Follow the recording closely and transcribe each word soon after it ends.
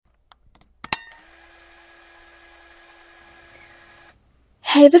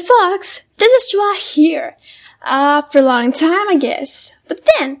Hey the Fox, this is Joa here. For a long time, I guess. But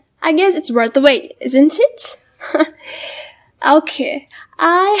then, I guess it's worth the wait, isn't it? Okay,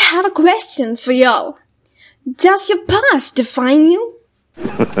 I have a question for y'all. Does your past define you?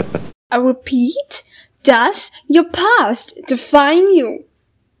 I repeat, does your past define you?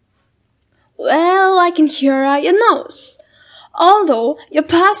 Well, I can hear out your nose. Although your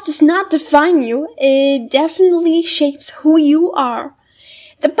past does not define you, it definitely shapes who you are.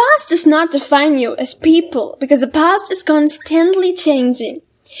 The past does not define you as people because the past is constantly changing.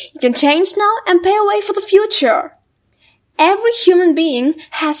 You can change now and pay away for the future. Every human being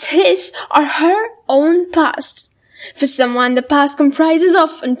has his or her own past. For someone, the past comprises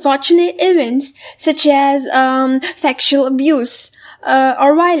of unfortunate events such as sexual abuse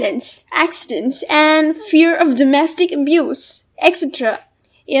or violence, accidents, and fear of domestic abuse, etc.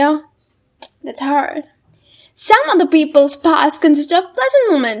 That's hard. Some other people's past consist of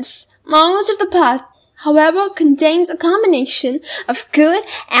pleasant moments. Most of the past, however, contains a combination of good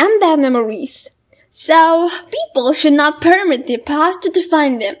and bad memories. So, people should not permit their past to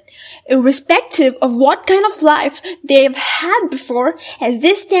define them, irrespective of what kind of life they have had before, as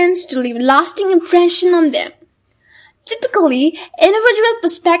this tends to leave a lasting impression on them. Typically, individual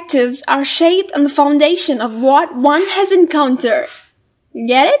perspectives are shaped on the foundation of what one has encountered.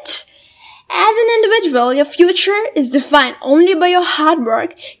 Get it? As an individual, your future is defined only by your hard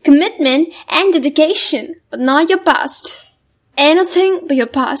work, commitment, and dedication, but not your past. Anything but your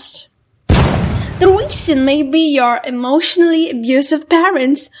past. The reason may be your emotionally abusive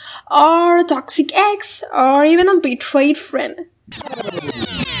parents, or a toxic ex, or even a betrayed friend.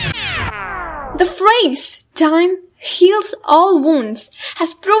 The phrase, time heals all wounds,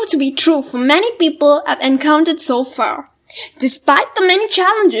 has proved to be true for many people I've encountered so far. Despite the many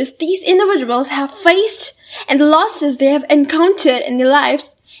challenges these individuals have faced and the losses they have encountered in their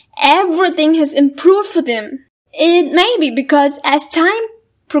lives, everything has improved for them. It may be because as time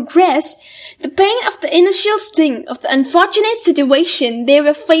progressed, the pain of the initial sting of the unfortunate situation they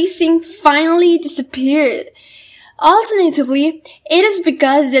were facing finally disappeared. Alternatively, it is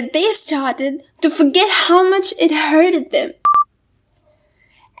because that they started to forget how much it hurted them.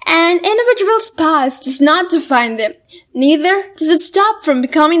 An individual's past does not define them, neither does it stop from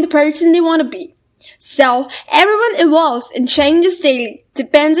becoming the person they want to be. So, everyone evolves and changes daily,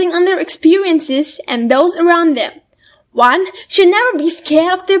 depending on their experiences and those around them. One should never be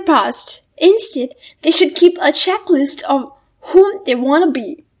scared of their past. Instead, they should keep a checklist of whom they want to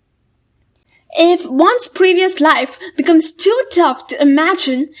be. If one's previous life becomes too tough to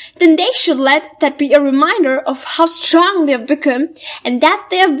imagine, then they should let that be a reminder of how strong they have become and that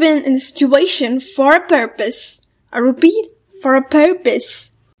they have been in the situation for a purpose. I repeat, for a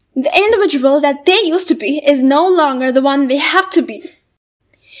purpose. The individual that they used to be is no longer the one they have to be.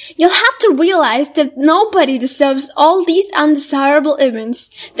 You'll have to realize that nobody deserves all these undesirable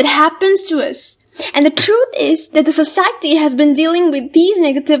events that happens to us. And the truth is that the society has been dealing with these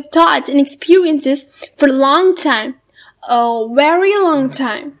negative thoughts and experiences for a long time. A very long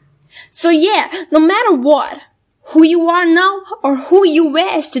time. So yeah, no matter what, who you are now or who you were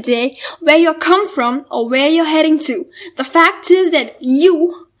yesterday, where you come from or where you're heading to, the fact is that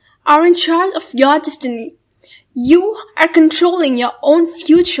you are in charge of your destiny. You are controlling your own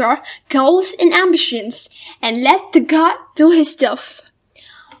future, goals and ambitions, and let the God do his stuff.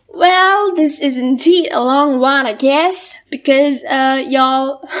 Well, this is indeed a long one, I guess, because,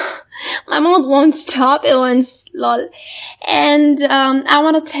 y'all, my mouth won't stop, it won't, lol. And, I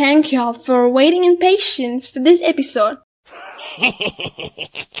want to thank y'all for waiting in patience for this episode.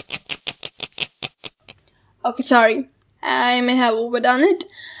 Okay, sorry, I may have overdone it.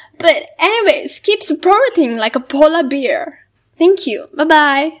 But anyways, keep supporting like a polar bear. Thank you, bye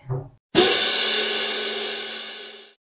bye.